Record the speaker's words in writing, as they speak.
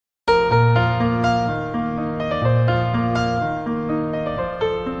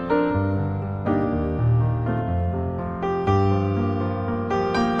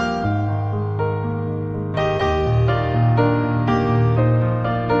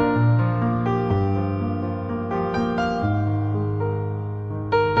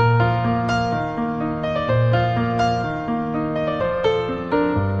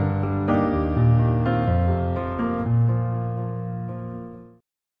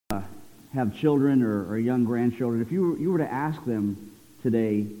have children or young grandchildren, if you were to ask them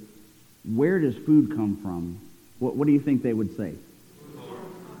today, where does food come from, what do you think they would say?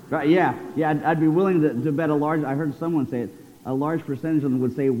 Right, yeah, I'd be willing to bet I heard someone say it, a large percentage of them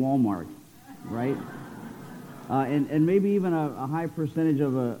would say Walmart, right? And maybe even a high percentage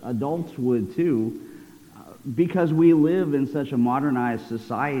of adults would too, because we live in such a modernized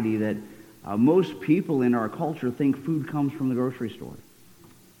society that most people in our culture think food comes from the grocery store.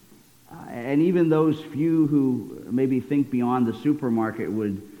 And even those few who maybe think beyond the supermarket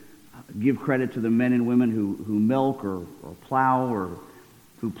would give credit to the men and women who milk or plow or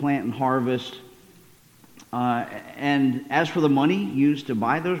who plant and harvest. And as for the money used to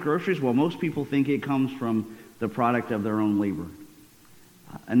buy those groceries, well, most people think it comes from the product of their own labor.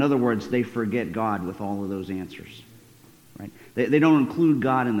 In other words, they forget God with all of those answers. Right? They don't include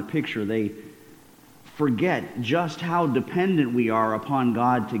God in the picture. They forget just how dependent we are upon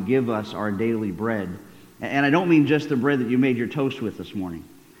God to give us our daily bread. And I don't mean just the bread that you made your toast with this morning,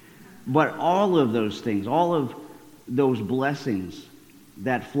 but all of those things, all of those blessings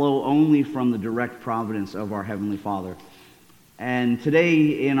that flow only from the direct providence of our Heavenly Father. And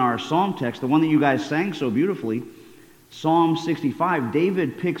today in our psalm text, the one that you guys sang so beautifully, Psalm 65,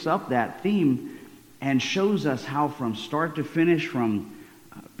 David picks up that theme and shows us how from start to finish, from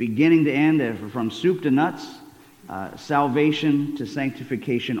beginning to end, from soup to nuts, salvation to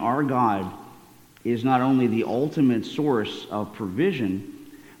sanctification, our God is not only the ultimate source of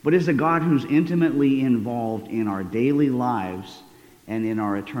provision, but is a God who's intimately involved in our daily lives and in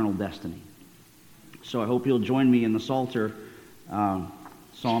our eternal destiny. So I hope you'll join me in the Psalter,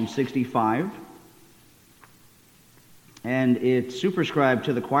 Psalm 65. And it's superscribed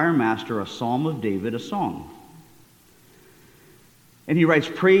to the choir master, a psalm of David, a song. And he writes,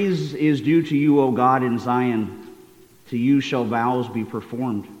 "Praise is due to you, O God, in Zion. To you shall vows be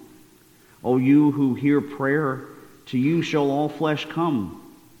performed. O you who hear prayer, to you shall all flesh come.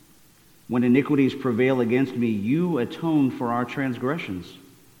 When iniquities prevail against me, you atone for our transgressions.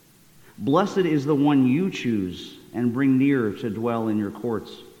 Blessed is the one you choose and bring near to dwell in your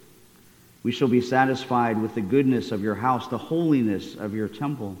courts. We shall be satisfied with the goodness of your house, the holiness of your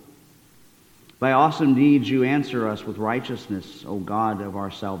temple. By awesome deeds you answer us with righteousness, O God of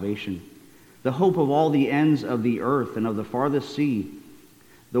our salvation, the hope of all the ends of the earth and of the farthest sea,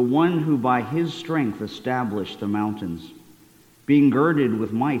 the one who by his strength established the mountains, being girded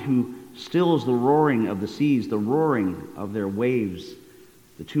with might, who stills the roaring of the seas, the roaring of their waves,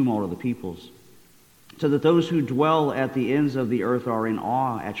 the tumult of the peoples, so that those who dwell at the ends of the earth are in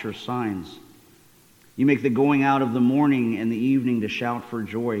awe at your signs. You make the going out of the morning and the evening to shout for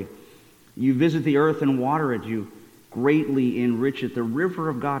joy. You visit the earth and water it. You greatly enrich it. The river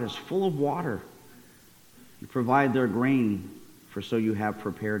of God is full of water. You provide their grain, for so you have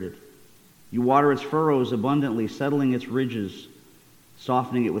prepared it. You water its furrows abundantly, settling its ridges,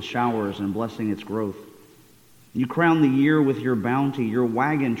 softening it with showers and blessing its growth. You crown the year with your bounty. Your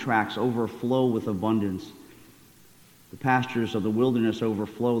wagon tracks overflow with abundance. The pastures of the wilderness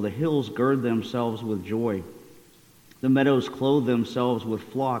overflow. The hills gird themselves with joy. The meadows clothe themselves with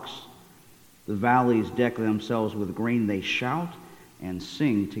flocks. The valleys deck themselves with grain. They shout and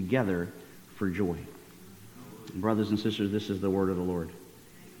sing together for joy." Brothers and sisters, this is the word of the Lord.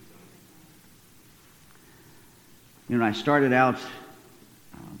 You know, I started out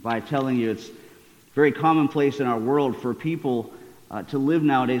by telling you it's very commonplace in our world for people to live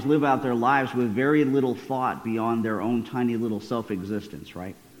nowadays, live out their lives with very little thought beyond their own tiny little self-existence,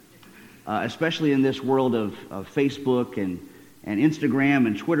 right? Especially in this world of Facebook and Instagram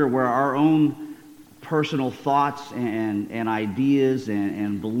and Twitter, where our own personal thoughts and ideas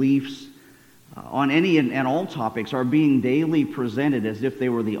and beliefs on any and all topics are being daily presented as if they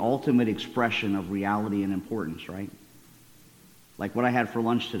were the ultimate expression of reality and importance, right? Like what I had for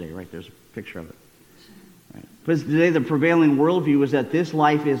lunch today, right? There's a picture of it. Right? Because today the prevailing worldview is that this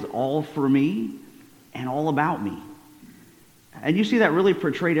life is all for me and all about me. And you see that really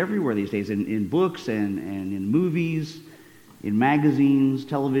portrayed everywhere these days, in books and in movies, in magazines,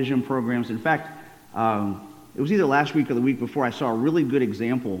 television programs. In fact, it was either last week or the week before, I saw a really good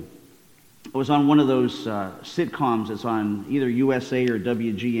example. It was on one of those sitcoms. It's on either USA or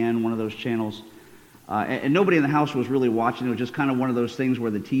WGN, one of those channels. And nobody in the house was really watching. It was just kind of one of those things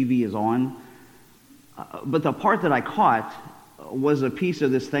where the TV is on. But the part that I caught was a piece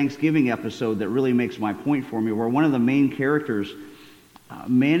of this Thanksgiving episode that really makes my point for me, where one of the main characters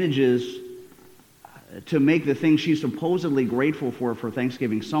manages to make the thing she's supposedly grateful for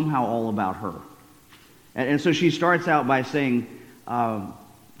Thanksgiving somehow all about her. And so she starts out by saying,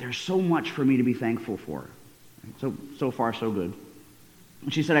 there's so much for me to be thankful for. So far, so good.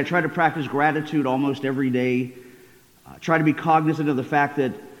 She said, I try to practice gratitude almost every day. Try to be cognizant of the fact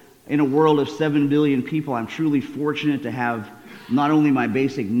that in a world of 7 billion people, I'm truly fortunate to have not only my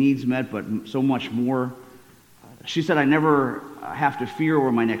basic needs met, but so much more. She said, I never have to fear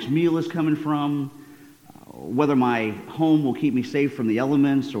where my next meal is coming from, whether my home will keep me safe from the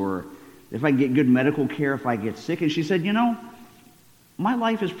elements, or if I can get good medical care if I get sick. And she said, you know, my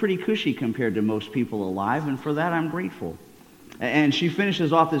life is pretty cushy compared to most people alive, and for that I'm grateful. And she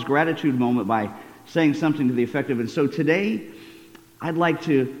finishes off this gratitude moment by saying something to the effect of, and so today, I'd like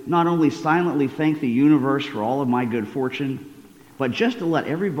to not only silently thank the universe for all of my good fortune, but just to let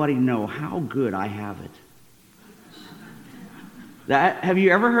everybody know how good I have it. Have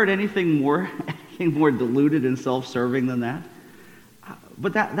you ever heard anything more deluded and self-serving than that?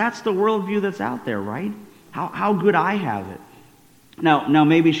 But that's the worldview that's out there, right? How good I have it. Now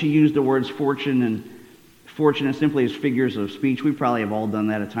maybe she used the words fortune and simply as figures of speech. We probably have all done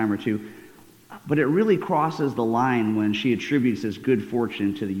that a time or two. But it really crosses the line when she attributes this good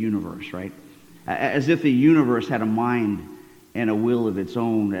fortune to the universe, right? As if the universe had a mind and a will of its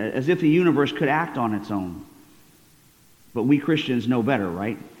own, as if the universe could act on its own. But we Christians know better,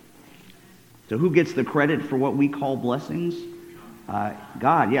 right? So who gets the credit for what we call blessings?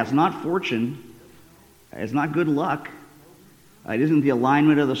 God. Yeah, it's not fortune. It's not good luck. It isn't the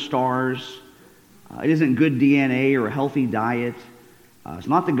alignment of the stars. It isn't good DNA or a healthy diet. It's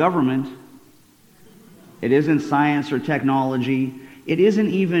not the government. It isn't science or technology. It isn't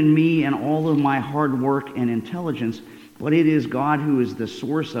even me and all of my hard work and intelligence, but it is God who is the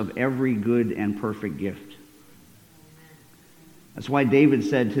source of every good and perfect gift. That's why David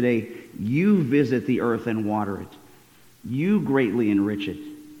said today, you visit the earth and water it. You greatly enrich it.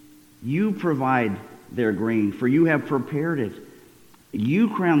 You provide their grain, for you have prepared it. You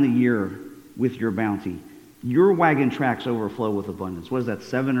crown the year with your bounty. Your wagon tracks overflow with abundance. What is that,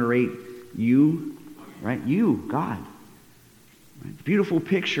 7 or 8? You, right? You, God. Right? Beautiful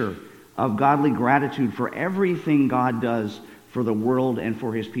picture of godly gratitude for everything God does for the world and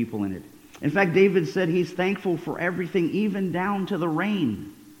for his people in it. In fact, David said he's thankful for everything, even down to the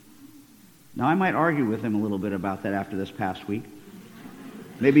rain. Now, I might argue with him a little bit about that after this past week.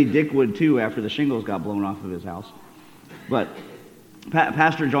 Maybe Dick would too after the shingles got blown off of his house. But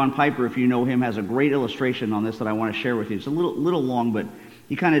Pastor John Piper, if you know him, has a great illustration on this that I want to share with you. It's a little long, but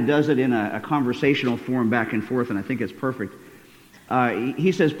he kind of does it in a conversational form back and forth, and I think it's perfect.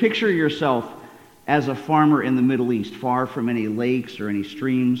 He says, picture yourself as a farmer in the Middle East, far from any lakes or any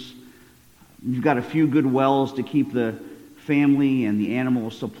streams. You've got a few good wells to keep the family and the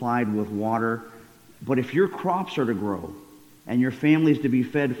animals supplied with water. But if your crops are to grow and your family's to be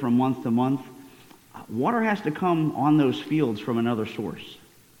fed from month to month, water has to come on those fields from another source.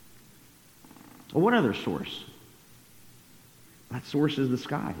 Well, what other source? That source is the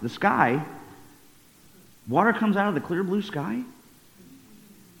sky. The sky, water comes out of the clear blue sky?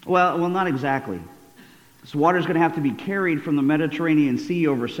 Well, not exactly. This water is going to have to be carried from the Mediterranean Sea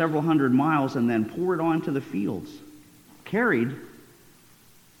over several hundred miles and then poured onto the fields. Carried?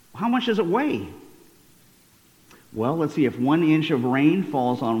 How much does it weigh? Well, let's see. If 1 inch of rain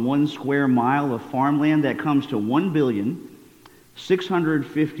falls on 1 square mile of farmland, that comes to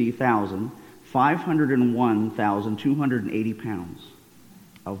 1,650,501,280 pounds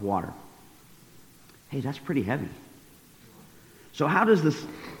of water. Hey, that's pretty heavy. So how does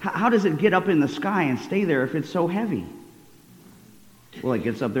it get up in the sky and stay there if it's so heavy? Well, it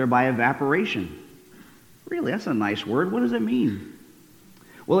gets up there by evaporation. Really, that's a nice word. What does it mean?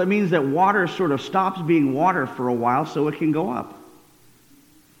 Well, it means that water sort of stops being water for a while so it can go up.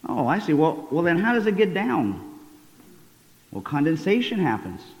 Oh, I see. Well, then how does it get down? Well, condensation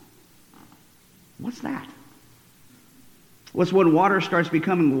happens. What's that? Well, it's when water starts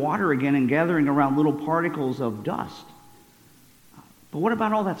becoming water again and gathering around little particles of dust. But what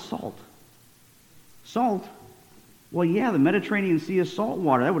about all that salt? Salt? Well, yeah, the Mediterranean Sea is salt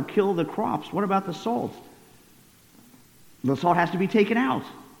water. That would kill the crops. What about the salt? The salt has to be taken out.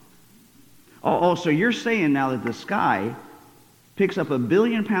 Oh, so you're saying now that the sky picks up 1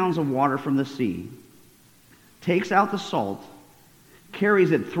 billion pounds of water from the sea, takes out the salt,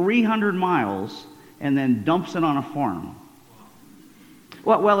 carries it 300 miles, and then dumps it on a farm.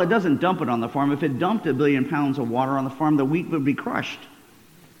 Well, it doesn't dump it on the farm. If it dumped 1 billion pounds of water on the farm, the wheat would be crushed.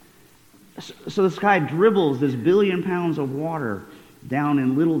 So the sky dribbles this 1 billion pounds of water down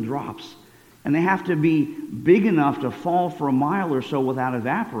in little drops. And they have to be big enough to fall for a mile or so without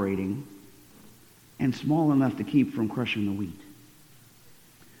evaporating, and small enough to keep from crushing the wheat.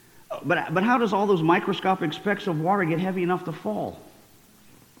 But how does all those microscopic specks of water get heavy enough to fall?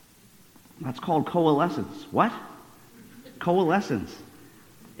 That's called coalescence. What? Coalescence.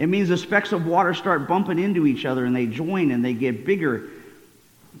 It means the specks of water start bumping into each other and they join and they get bigger.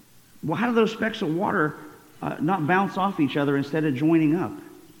 Well, how do those specks of water not bounce off each other instead of joining up?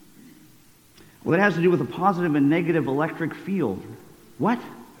 Well, it has to do with a positive and negative electric field. What?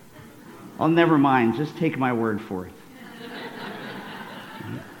 Oh, never mind. Just take my word for it.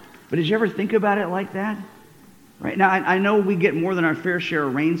 But did you ever think about it like that? Right now, I know we get more than our fair share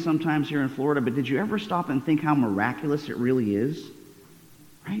of rain sometimes here in Florida, but did you ever stop and think how miraculous it really is?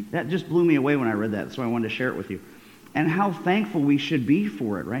 Right? That just blew me away when I read that, so I wanted to share it with you. And how thankful we should be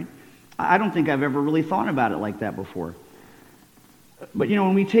for it, right? I don't think I've ever really thought about it like that before. But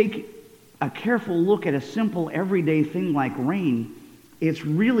when we take a careful look at a simple everyday thing like rain, it's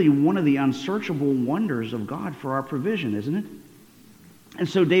really one of the unsearchable wonders of God for our provision, isn't it? And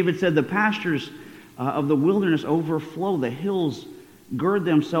so David said, the pastures of the wilderness overflow, the hills gird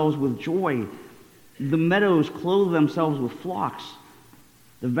themselves with joy, the meadows clothe themselves with flocks,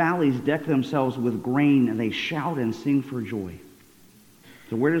 the valleys deck themselves with grain, and they shout and sing for joy.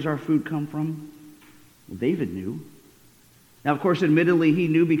 So where does our food come from? Well, David knew. Now, of course, admittedly, he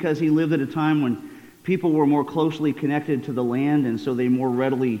knew because he lived at a time when people were more closely connected to the land, and so they more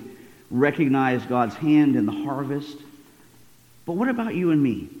readily recognized God's hand in the harvest. But what about you and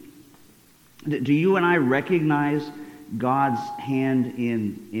me? Do you and I recognize God's hand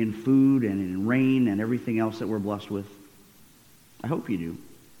in food and in rain and everything else that we're blessed with? I hope you do.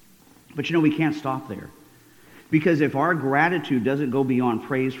 But we can't stop there. Because if our gratitude doesn't go beyond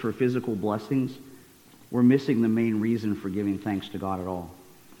praise for physical blessings, we're missing the main reason for giving thanks to God at all.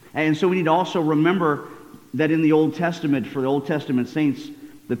 And so we need to also remember that in the Old Testament, for the Old Testament saints,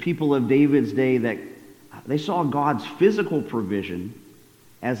 the people of David's day, that they saw God's physical provision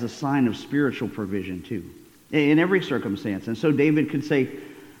as a sign of spiritual provision too, in every circumstance. And so David could say,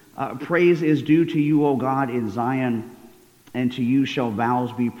 praise is due to you, O God, in Zion, and to you shall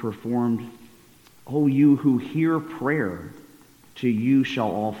vows be performed. O you who hear prayer, to you shall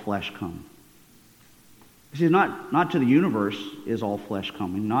all flesh come. See, not to the universe is all flesh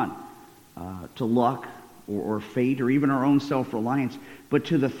coming, not to luck or fate or even our own self-reliance, but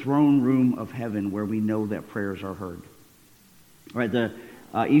to the throne room of heaven where we know that prayers are heard. Right, the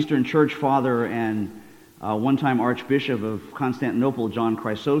Eastern Church Father and one-time Archbishop of Constantinople, John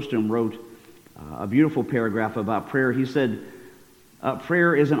Chrysostom, wrote a beautiful paragraph about prayer. He said,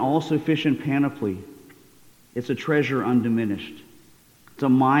 prayer is an all-sufficient panoply. It's a treasure undiminished. It's a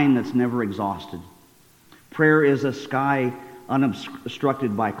mine that's never exhausted. Prayer is a sky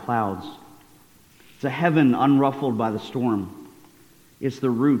unobstructed by clouds. It's a heaven unruffled by the storm. It's the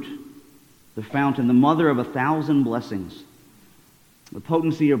root, the fountain, the mother of 1,000 blessings. The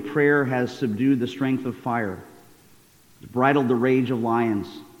potency of prayer has subdued the strength of fire. It's bridled the rage of lions.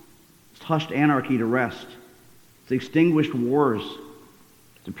 It's hushed anarchy to rest. It's extinguished wars.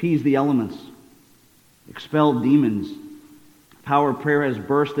 It's appeased the elements. Expelled demons. The power of prayer has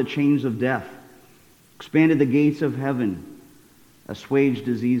burst the chains of death. Expanded the gates of heaven. Assuaged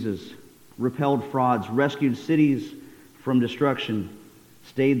diseases. Repelled frauds. Rescued cities from destruction.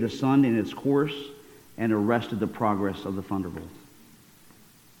 Stayed the sun in its course. And arrested the progress of the thunderbolt.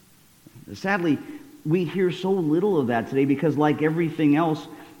 Sadly, we hear so little of that today because, like everything else,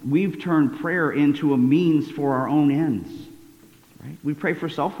 we've turned prayer into a means for our own ends. Right? We pray for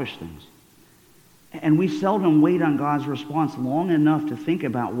selfish things. And we seldom wait on God's response long enough to think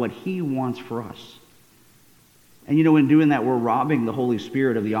about what He wants for us. And in doing that, we're robbing the Holy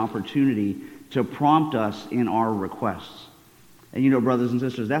Spirit of the opportunity to prompt us in our requests. And brothers and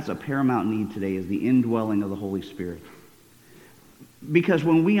sisters, that's a paramount need today, is the indwelling of the Holy Spirit. Because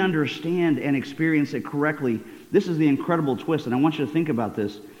when we understand and experience it correctly, this is the incredible twist, and I want you to think about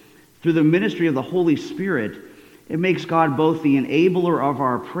this. Through the ministry of the Holy Spirit, it makes God both the enabler of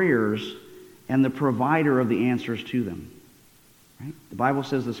our prayers and the provider of the answers to them. Right? The Bible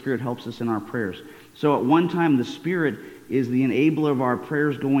says the Spirit helps us in our prayers. So at one time, the Spirit is the enabler of our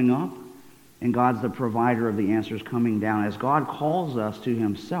prayers going up, and God's the provider of the answers coming down. As God calls us to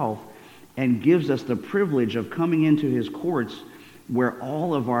Himself and gives us the privilege of coming into His courts where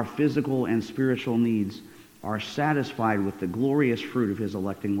all of our physical and spiritual needs are satisfied with the glorious fruit of His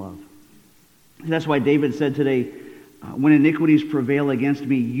electing love. That's why David said today, when iniquities prevail against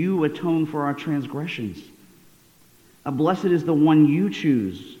me, you atone for our transgressions. Blessed is the one you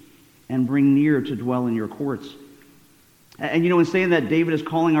choose and bring near to dwell in your courts. And in saying that, David is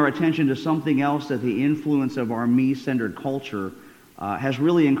calling our attention to something else that the influence of our me-centered culture has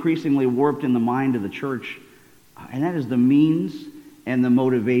really increasingly warped in the mind of the church, and that is the means and the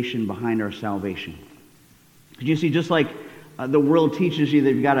motivation behind our salvation. You see, just like the world teaches you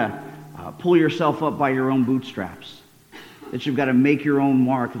that you've got to pull yourself up by your own bootstraps. that you've got to make your own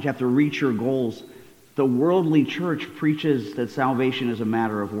mark, that you have to reach your goals. The worldly church preaches that salvation is a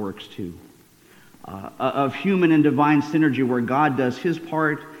matter of works too. Of human and divine synergy where God does his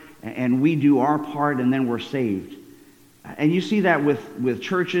part and we do our part and then we're saved. And you see that with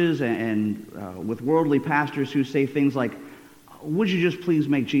churches and with worldly pastors who say things like, would you just please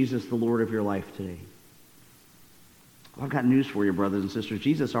make Jesus the Lord of your life today? Well, I've got news for you, brothers and sisters.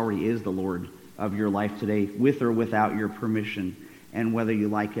 Jesus already is the Lord of your life today, with or without your permission, and whether you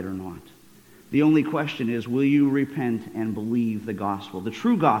like it or not. The only question is, will you repent and believe the gospel, the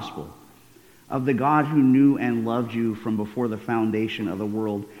true gospel of the God who knew and loved you from before the foundation of the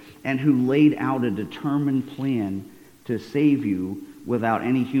world, and who laid out a determined plan to save you without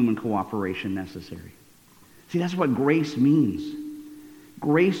any human cooperation necessary? See, that's what grace means.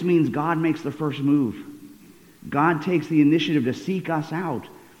 Grace means God makes the first move. God takes the initiative to seek us out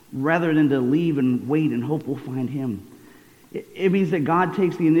rather than to leave and wait and hope we'll find him. It means that God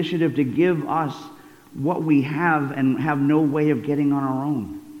takes the initiative to give us what we have and have no way of getting on our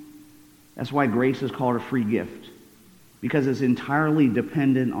own. That's why grace is called a free gift, because it's entirely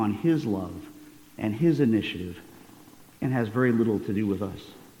dependent on his love and his initiative and has very little to do with us.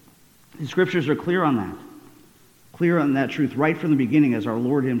 The scriptures are clear on that truth right from the beginning, as our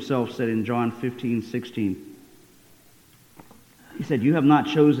Lord himself said in John 15:16. He said, you have not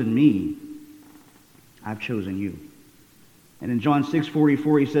chosen me, I've chosen you. And in John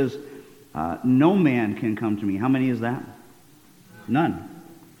 6:44 he says, no man can come to me. How many is that? None.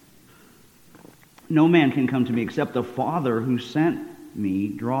 No man can come to me except the Father who sent me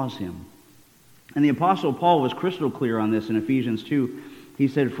draws him. And the Apostle Paul was crystal clear on this in Ephesians 2. He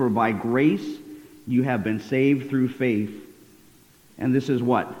said, for by grace you have been saved through faith. And this is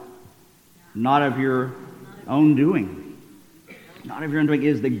what? Not of your own doing. Not of your own doing. It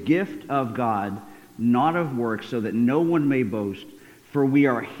is the gift of God, not of works, so that no one may boast. For we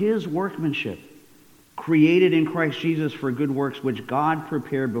are his workmanship, created in Christ Jesus for good works, which God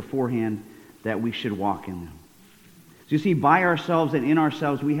prepared beforehand that we should walk in them. So you see, by ourselves and in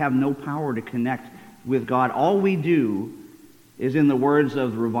ourselves, we have no power to connect with God. All we do is, in the words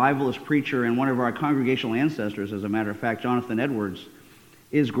of the revivalist preacher and one of our congregational ancestors, as a matter of fact, Jonathan Edwards,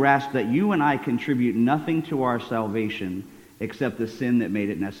 is grasp that you and I contribute nothing to our salvation except the sin that made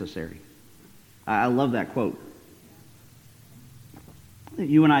it necessary. I love that quote. That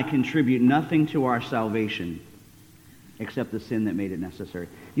you and I contribute nothing to our salvation except the sin that made it necessary.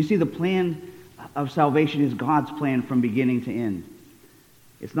 You see, the plan of salvation is God's plan from beginning to end.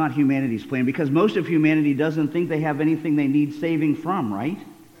 It's not humanity's plan, because most of humanity doesn't think they have anything they need saving from, right?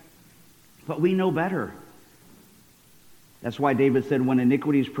 But we know better. That's why David said, when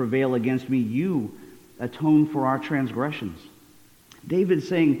iniquities prevail against me, you atone for our transgressions. David's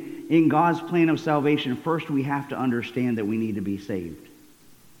saying, in God's plan of salvation, first we have to understand that we need to be saved.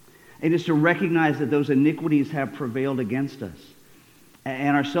 It is to recognize that those iniquities have prevailed against us,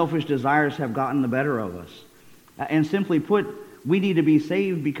 and our selfish desires have gotten the better of us. And simply put, we need to be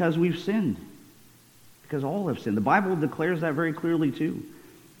saved because we've sinned. Because all have sinned. The Bible declares that very clearly too.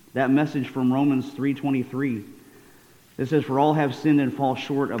 That message from Romans 3:23. It says, for all have sinned and fall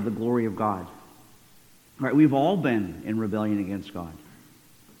short of the glory of God. Right? We've all been in rebellion against God.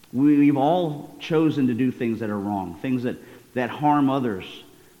 We've all chosen to do things that are wrong, things that harm others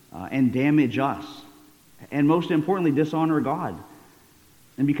and damage us, and most importantly, dishonor God.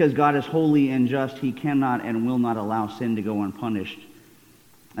 And because God is holy and just, he cannot and will not allow sin to go unpunished.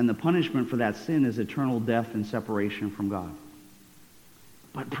 And the punishment for that sin is eternal death and separation from God.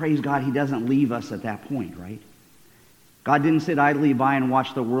 But praise God, he doesn't leave us at that point, right? God didn't sit idly by and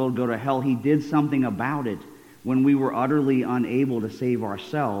watch the world go to hell. He did something about it. When we were utterly unable to save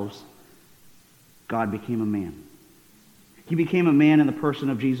ourselves, God became a man. He became a man in the person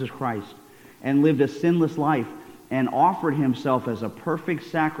of Jesus Christ and lived a sinless life and offered himself as a perfect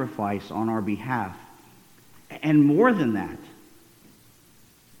sacrifice on our behalf. And more than that,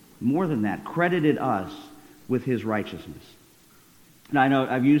 credited us with his righteousness. Now, I know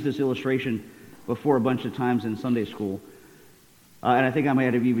I've used this illustration before a bunch of times in Sunday school, and I think I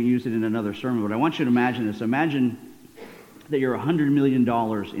might have even used it in another sermon, but I want you to imagine this. Imagine that you're $100 million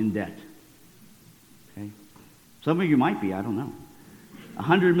in debt. Okay? Some of you might be, I don't know.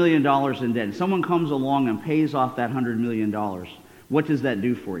 $100 million in debt. And someone comes along and pays off that $100 million. What does that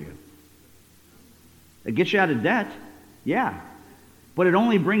do for you? It gets you out of debt, yeah. But it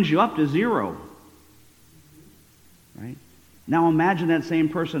only brings you up to zero. Right? Now imagine that same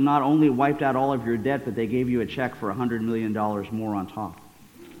person not only wiped out all of your debt, but they gave you a check for $100 million more on top.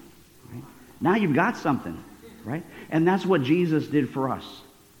 Right? Now you've got something, right? And that's what Jesus did for us.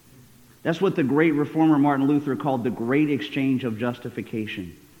 That's what the great reformer Martin Luther called the great exchange of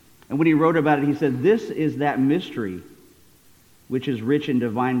justification. And when he wrote about it, he said, "This is that mystery which is rich in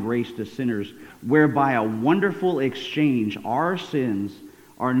divine grace to sinners, whereby a wonderful exchange our sins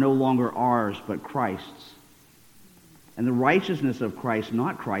are no longer ours, but Christ's. And the righteousness of Christ,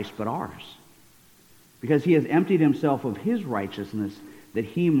 not Christ, but ours. Because he has emptied himself of his righteousness that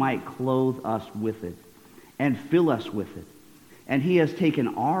he might clothe us with it and fill us with it. And he has taken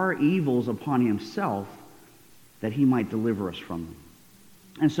our evils upon himself that he might deliver us from them."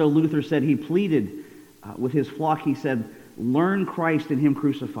 And so Luther said, he pleaded with his flock, he said, "Learn Christ and him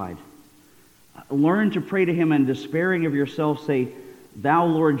crucified. Learn to pray to him, and despairing of yourself say, 'Thou,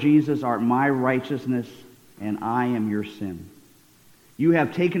 Lord Jesus, art my righteousness, and I am your sin. You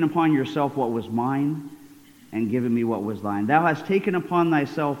have taken upon yourself what was mine, and given me what was thine. Thou hast taken upon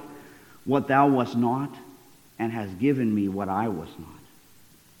thyself what thou wast not, and hast given me what I was not.'"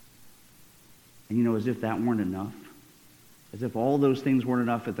 And as if that weren't enough, as if all those things weren't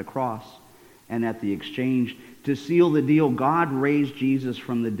enough at the cross and at the exchange, to seal the deal, God raised Jesus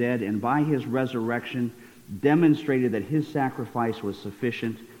from the dead, and by his resurrection demonstrated that his sacrifice was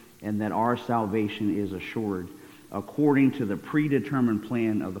sufficient and that our salvation is assured according to the predetermined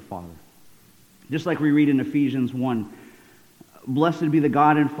plan of the Father. Just like we read in Ephesians 1, "Blessed be the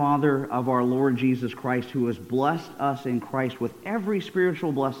God and Father of our Lord Jesus Christ, who has blessed us in Christ with every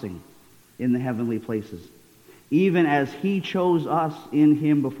spiritual blessing in the heavenly places, even as he chose us in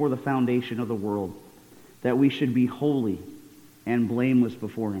him before the foundation of the world, that we should be holy and blameless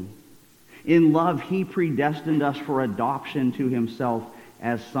before him. In love, he predestined us for adoption to himself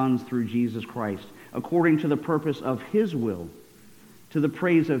as sons through Jesus Christ, according to the purpose of his will, to the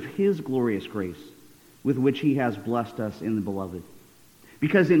praise of his glorious grace, with which he has blessed us in the Beloved.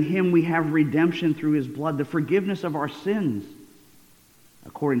 Because in him we have redemption through his blood, the forgiveness of our sins,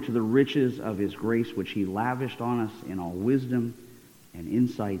 according to the riches of his grace, which he lavished on us in all wisdom and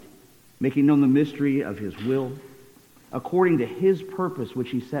insight, making known the mystery of his will, according to his purpose, which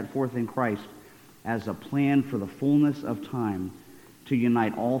he set forth in Christ as a plan for the fullness of time, to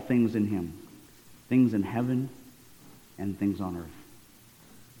unite all things in him, things in heaven and things on earth."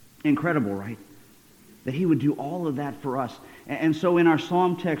 Incredible, right? That he would do all of that for us. And so in our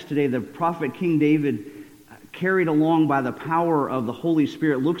psalm text today, the prophet King David, carried along by the power of the Holy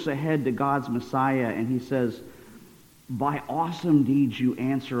Spirit, looks ahead to God's Messiah, and he says, "By awesome deeds you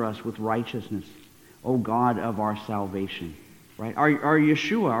answer us with righteousness, O God of our salvation." Right? Our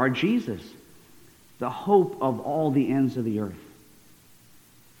Yeshua, our Jesus, the hope of all the ends of the earth.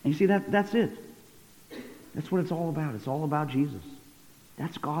 And you see, that's it. That's what it's all about. It's all about Jesus.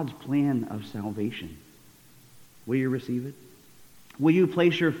 That's God's plan of salvation. Will you receive it? Will you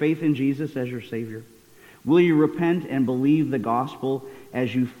place your faith in Jesus as your Savior? Will you repent and believe the gospel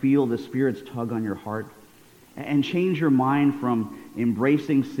as you feel the Spirit's tug on your heart? And change your mind from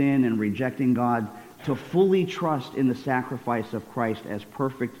embracing sin and rejecting God to fully trust in the sacrifice of Christ as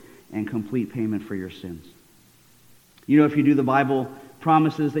perfect and complete payment for your sins? If you do, the Bible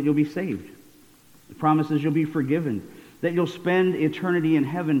promises that you'll be saved. It promises you'll be forgiven, that you'll spend eternity in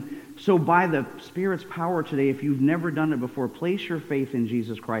heaven. So by the Spirit's power today, if you've never done it before, place your faith in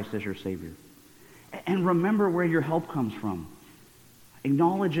Jesus Christ as your Savior. And remember where your help comes from.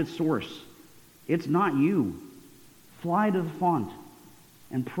 Acknowledge its source. It's not you. Fly to the font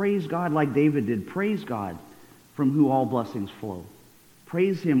and praise God like David did. Praise God from who all blessings flow.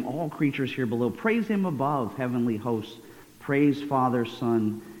 Praise him, all creatures here below. Praise him above, heavenly hosts. Praise Father,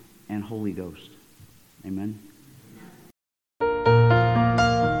 Son, and Holy Ghost. Amen.